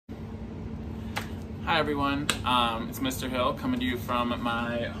Hi everyone, it's Mr. Hill coming to you from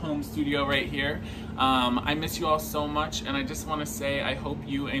my home studio right here. I miss you all so much, and I just want to say I hope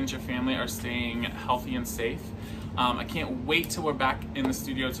you and your family are staying healthy and safe. I can't wait till we're back in the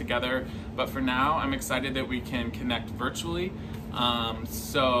studio together, but for now I'm excited that we can connect virtually.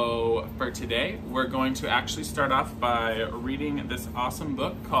 So for today we're going to actually start off by reading this awesome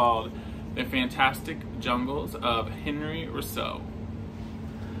book called The Fantastic Jungles of Henri Rousseau.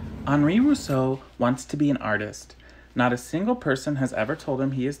 Henri Rousseau wants to be an artist. Not a single person has ever told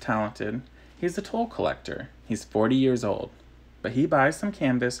him he is talented. He's a tool collector. He's 40 years old. But he buys some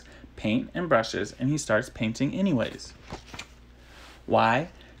canvas, paint, and brushes, and he starts painting anyways. Why?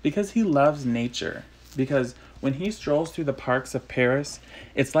 Because he loves nature. Because when he strolls through the parks of Paris,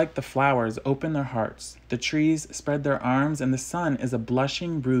 it's like the flowers open their hearts, the trees spread their arms, and the sun is a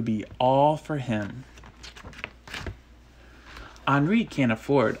blushing ruby, all for him. Henri can't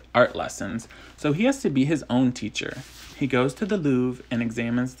afford art lessons, so he has to be his own teacher. He goes to the Louvre and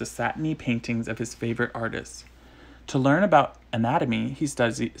examines the satiny paintings of his favorite artists. To learn about anatomy, he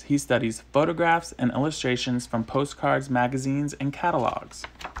studies photographs and illustrations from postcards, magazines, and catalogs.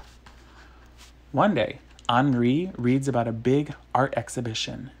 One day, Henri reads about a big art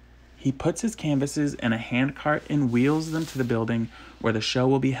exhibition. He puts his canvases in a handcart and wheels them to the building where the show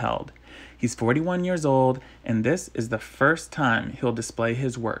will be held. He's 41 years old, and this is the first time he'll display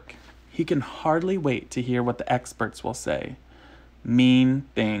his work. He can hardly wait to hear what the experts will say. Mean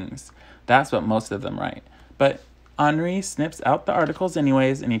things. That's what most of them write. But Henri snips out the articles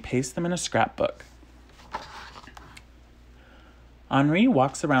anyways, and he pastes them in a scrapbook. Henri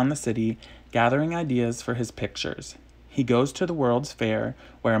walks around the city, gathering ideas for his pictures. He goes to the World's Fair,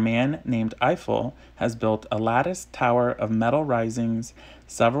 where a man named Eiffel has built a latticed tower of metal risings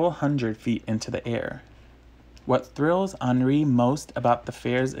several hundred feet into the air. What thrills Henri most about the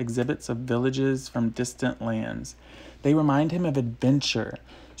fair's exhibits of villages from distant lands. They remind him of adventure,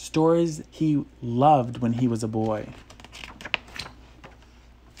 stories he loved when he was a boy.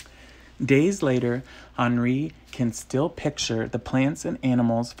 Days later, Henri can still picture the plants and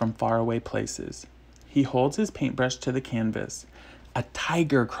animals from faraway places. He holds his paintbrush to the canvas. A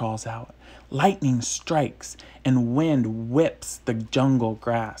tiger crawls out, lightning strikes, and wind whips the jungle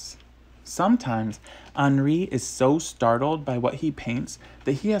grass. Sometimes, Henri is so startled by what he paints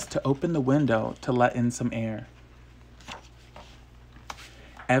that he has to open the window to let in some air.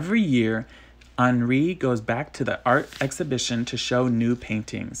 Every year, Henri goes back to the art exhibition to show new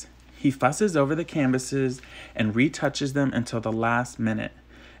paintings. He fusses over the canvases and retouches them until the last minute.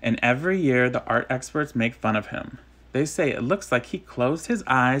 And every year, the art experts make fun of him. They say it looks like he closed his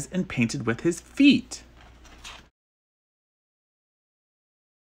eyes and painted with his feet.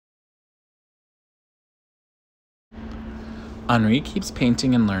 Henri keeps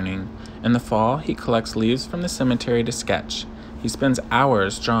painting and learning. In the fall, he collects leaves from the cemetery to sketch. He spends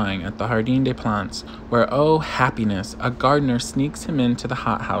hours drawing at the Jardin des Plantes, where, oh happiness, a gardener sneaks him into the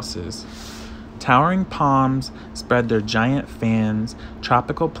hothouses. Towering palms spread their giant fans,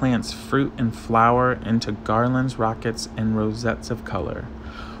 tropical plants fruit and flower into garlands, rockets, and rosettes of color.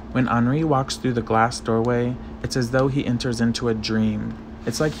 When Henri walks through the glass doorway, it's as though he enters into a dream.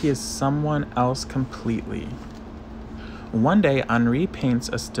 It's like he is someone else completely. One day, Henri paints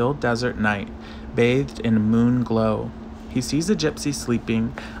a still desert night, bathed in moon glow. He sees a gypsy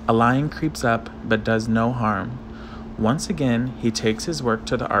sleeping, a lion creeps up, but does no harm. Once again, he takes his work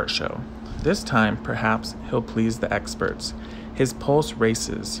to the art show. This time, perhaps, he'll please the experts. His pulse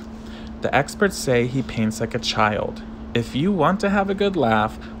races. The experts say he paints like a child. If you want to have a good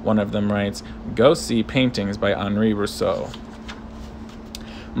laugh, one of them writes, go see paintings by Henri Rousseau.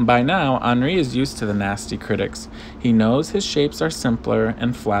 By now, Henri is used to the nasty critics. He knows his shapes are simpler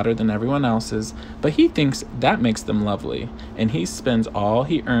and flatter than everyone else's, but he thinks that makes them lovely, and he spends all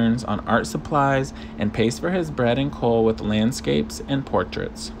he earns on art supplies and pays for his bread and coal with landscapes and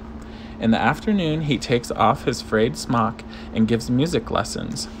portraits. In the afternoon, he takes off his frayed smock and gives music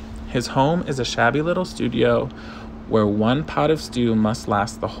lessons. His home is a shabby little studio where one pot of stew must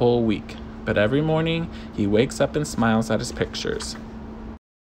last the whole week, but every morning he wakes up and smiles at his pictures.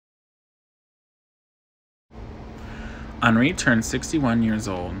 Henri turned 61 years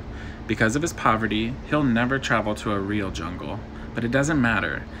old. Because of his poverty, he'll never travel to a real jungle, but it doesn't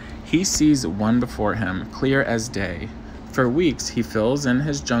matter. He sees one before him, clear as day. For weeks, he fills in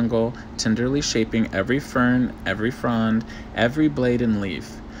his jungle, tenderly shaping every fern, every frond, every blade and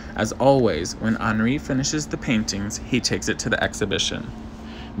leaf. As always, when Henri finishes the paintings, he takes it to the exhibition.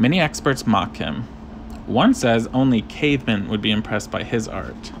 Many experts mock him. One says only cavemen would be impressed by his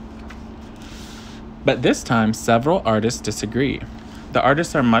art. But this time, several artists disagree. The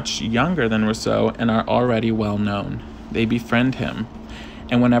artists are much younger than Rousseau and are already well known. They befriend him.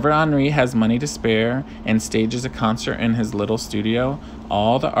 And whenever Henri has money to spare and stages a concert in his little studio,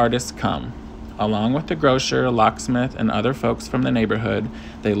 all the artists come. Along with the grocer, locksmith, and other folks from the neighborhood,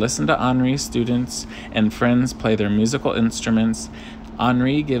 they listen to Henri's students and friends play their musical instruments.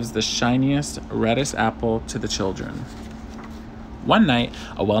 Henri gives the shiniest, reddest apple to the children. One night,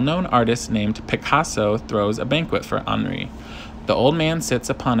 a well-known artist named Picasso throws a banquet for Henri. The old man sits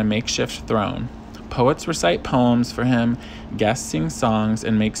upon a makeshift throne. Poets recite poems for him, guests sing songs,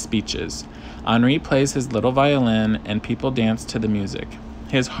 and make speeches. Henri plays his little violin, and people dance to the music.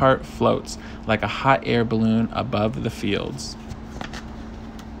 His heart floats like a hot air balloon above the fields.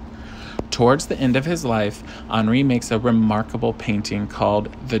 Towards the end of his life, Henri makes a remarkable painting called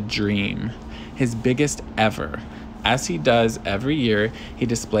The Dream, his biggest ever. As he does every year, he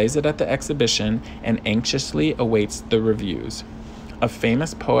displays it at the exhibition and anxiously awaits the reviews. A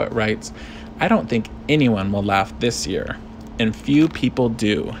famous poet writes, "I don't think anyone will laugh this year," and few people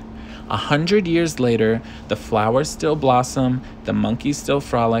do. 100 years later, the flowers still blossom, the monkeys still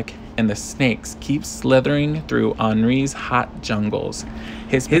frolic, and the snakes keep slithering through Henri's hot jungles.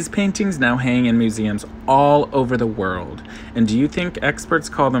 His paintings now hang in museums all over the world. And do you think experts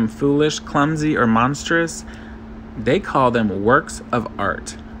call them foolish, clumsy, or monstrous? They call them works of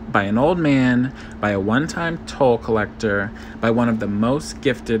art, by an old man, by a one-time toll collector, by one of the most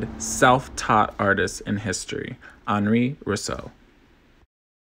gifted, self-taught artists in history, Henri Rousseau.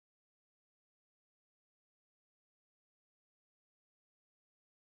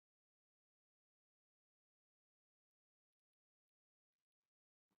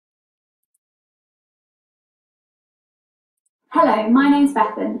 Hello, my name's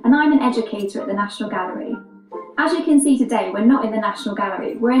Bethan and I'm an educator at the National Gallery. As you can see today, we're not in the National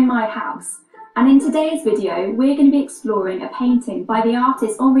Gallery, we're in my house. And in today's video, we're going to be exploring a painting by the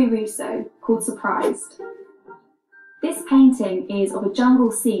artist Henri Rousseau called Surprised. This painting is of a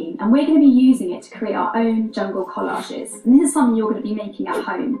jungle scene and we're going to be using it to create our own jungle collages. And this is something you're going to be making at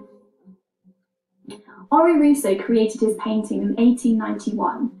home. Henri Rousseau created his painting in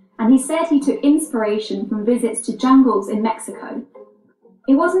 1891. And he said he took inspiration from visits to jungles in Mexico.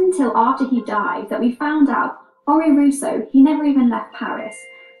 It wasn't until after he died that we found out Henri Rousseau, he never even left Paris,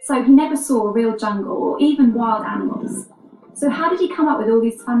 so he never saw a real jungle or even wild animals. So how did he come up with all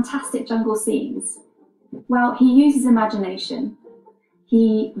these fantastic jungle scenes? Well, he used his imagination.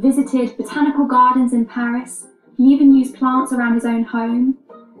 He visited botanical gardens in Paris, he even used plants around his own home,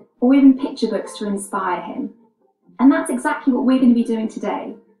 or even picture books to inspire him. And that's exactly what we're going to be doing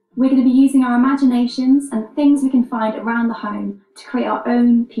today. We're going to be using our imaginations and things we can find around the home to create our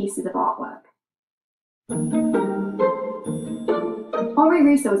own pieces of artwork. Henri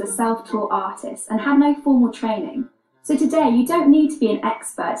Rousseau was a self-taught artist and had no formal training. So today you don't need to be an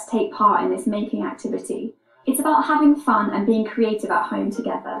expert to take part in this making activity. It's about having fun and being creative at home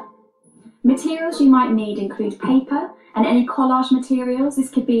together. Materials you might need include paper and any collage materials. This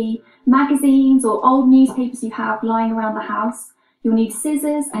could be magazines or old newspapers you have lying around the house. You'll need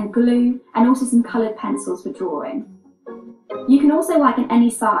scissors and glue and also some coloured pencils for drawing. You can also work in any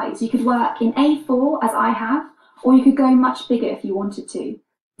size. You could work in A4 as I have, or you could go much bigger if you wanted to.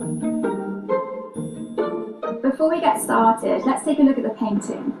 Before we get started, let's take a look at the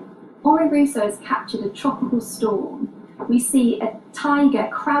painting. Henri Rousseau has captured a tropical storm. We see a tiger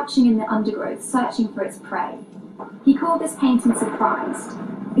crouching in the undergrowth, searching for its prey. He called this painting Surprised.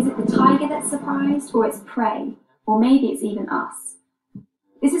 Is it the tiger that's surprised, or its prey? Or maybe it's even us.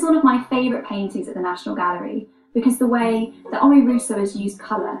 This is one of my favourite paintings at the National Gallery because the way that Henri Rousseau has used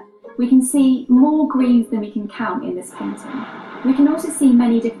colour. We can see more greens than we can count in this painting. We can also see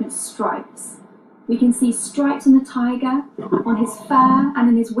many different stripes. We can see stripes on the tiger, on his fur and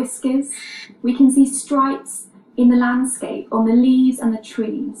in his whiskers. We can see stripes in the landscape, on the leaves and the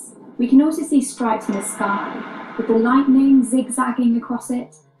trees. We can also see stripes in the sky, with the lightning zigzagging across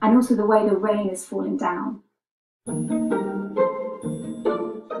it, and also the way the rain is falling down.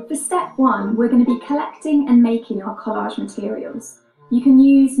 For step one, we're going to be collecting and making our collage materials. You can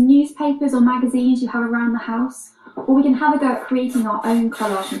use newspapers or magazines you have around the house, or we can have a go at creating our own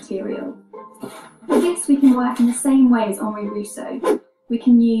collage material. For this, we can work in the same way as Henri Rousseau. We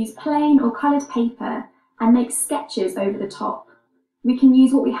can use plain or coloured paper and make sketches over the top. We can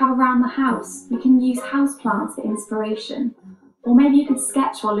use what we have around the house. We can use houseplants for inspiration, or maybe you could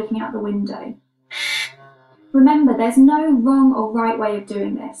sketch while looking out the window. Remember, there's no wrong or right way of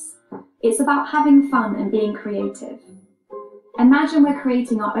doing this. It's about having fun and being creative. Imagine we're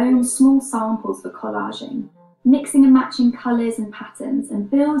creating our own small samples for collaging, mixing and matching colours and patterns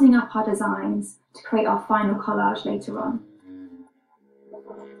and building up our designs to create our final collage later on.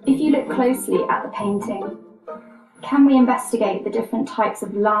 If you look closely at the painting, can we investigate the different types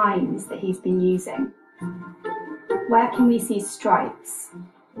of lines that he's been using? Where can we see stripes?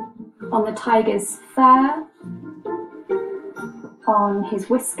 On the tiger's fur? On his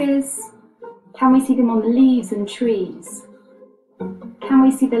whiskers? Can we see them on the leaves and trees? Can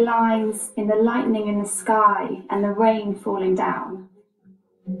we see the lines in the lightning in the sky and the rain falling down?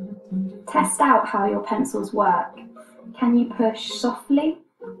 Test out how your pencils work. Can you push softly?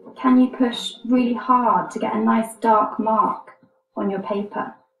 Can you push really hard to get a nice dark mark on your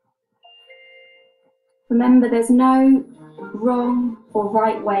paper? Remember, there's no wrong or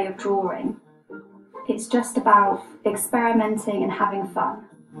right way of drawing. It's just about experimenting and having fun.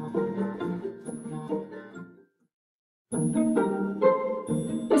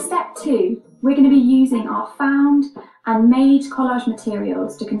 For step 2, we're going to be using our found and made collage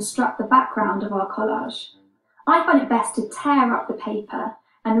materials to construct the background of our collage. I find it best to tear up the paper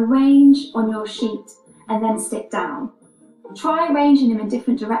and arrange on your sheet and then stick down. Try arranging them in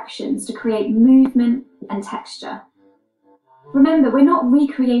different directions to create movement and texture. Remember, we're not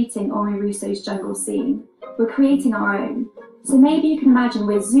recreating Henri Rousseau's jungle scene, we're creating our own. So maybe you can imagine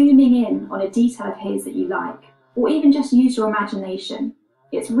we're zooming in on a detail of his that you like, or even just use your imagination.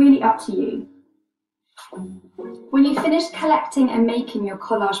 It's really up to you. When you've finished collecting and making your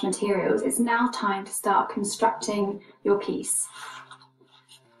collage materials, it's now time to start constructing your piece.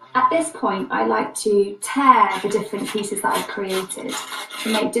 At this point, I like to tear the different pieces that I've created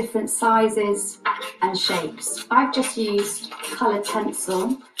to make different sizes and shapes. I've just used coloured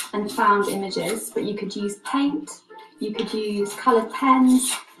pencil and found images, but you could use paint, you could use coloured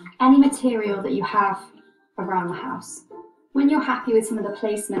pens, any material that you have around the house. When you're happy with some of the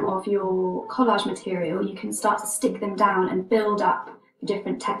placement of your collage material, you can start to stick them down and build up the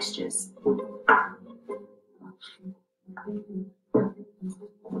different textures.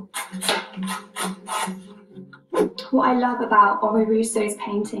 What I love about Henri Rousseau's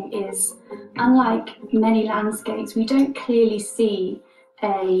painting is, unlike many landscapes, we don't clearly see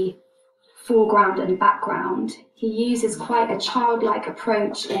a foreground and background. He uses quite a childlike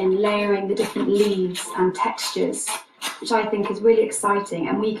approach in layering the different leaves and textures, which I think is really exciting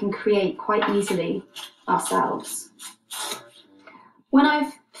and we can create quite easily ourselves. When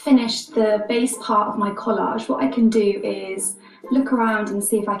I've finished the base part of my collage, what I can do is look around and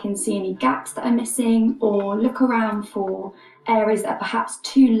see if I can see any gaps that are missing, or look around for areas that are perhaps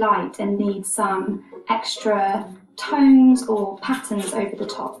too light and need some extra tones or patterns over the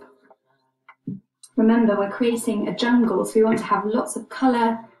top. Remember, we're creating a jungle, so we want to have lots of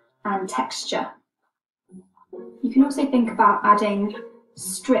colour and texture. You can also think about adding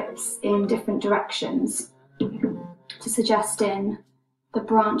strips in different directions to suggest in the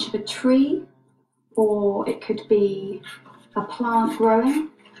branch of a tree, or it could be a plant growing.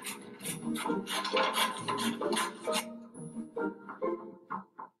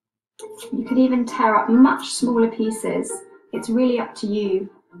 You could even tear up much smaller pieces. It's really up to you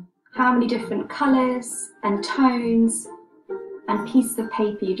how many different colours and tones and pieces of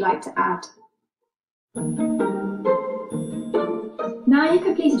paper you'd like to add. Now you've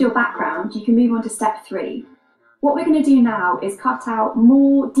completed your background, you can move on to step 3. What we're going to do now is cut out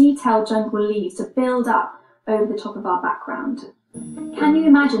more detailed jungle leaves to build up over the top of our background. Can you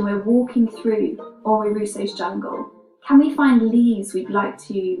imagine we're walking through Henri Rousseau's jungle? Can we find leaves we'd like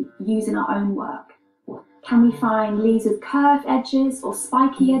to use in our own work? Can we find leaves with curved edges or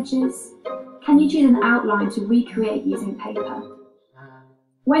spiky edges? Can you choose an outline to recreate using paper?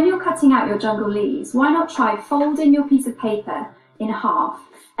 When you're cutting out your jungle leaves, why not try folding your piece of paper in half,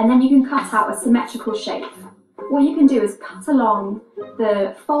 and then you can cut out a symmetrical shape. What you can do is cut along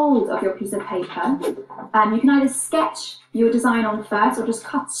the fold of your piece of paper. You can either sketch your design on first or just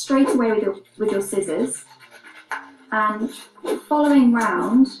cut straight away with your scissors. And following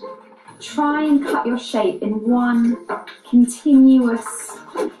round, try and cut your shape in one continuous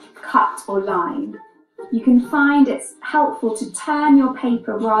cut or line. You can find it's helpful to turn your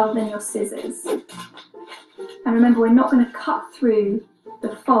paper rather than your scissors. And remember, we're not going to cut through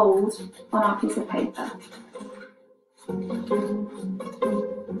the fold on our piece of paper.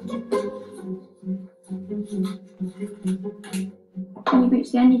 When you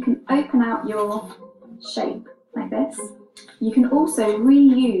reach the end, you can open out your shape like this. You can also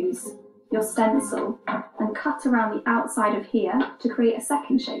reuse your stencil and cut around the outside of here to create a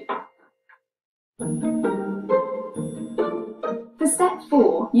second shape. For step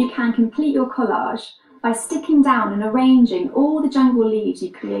 4, you can complete your collage by sticking down and arranging all the jungle leaves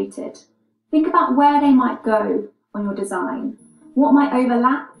you created. Think about where they might go on your design. What might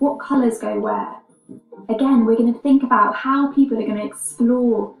overlap? What colours go where? Again, we're going to think about how people are going to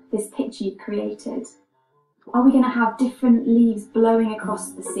explore this picture you've created. Are we going to have different leaves blowing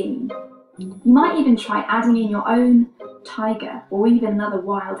across the scene? You might even try adding in your own tiger or even another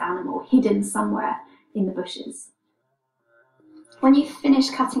wild animal hidden somewhere in the bushes. When you've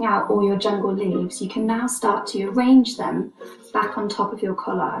finished cutting out all your jungle leaves, you can now start to arrange them back on top of your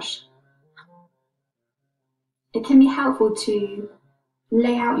collage. It can be helpful to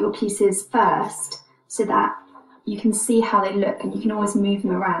lay out your pieces first so that you can see how they look and you can always move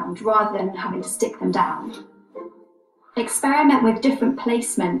them around rather than having to stick them down. Experiment with different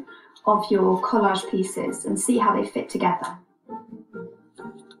placement of your collage pieces and see how they fit together.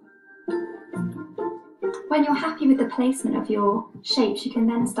 When you're happy with the placement of your shapes, you can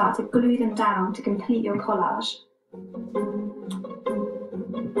then start to glue them down to complete your collage.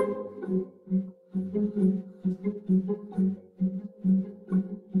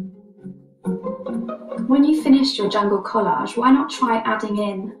 When you've finished your jungle collage, why not try adding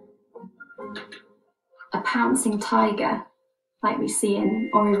in a pouncing tiger like we see in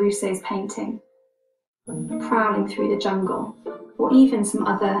Henri Rousseau's painting, prowling through the jungle, or even some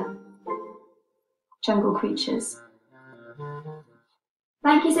other jungle creatures.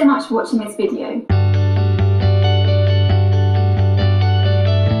 Thank you so much for watching this video.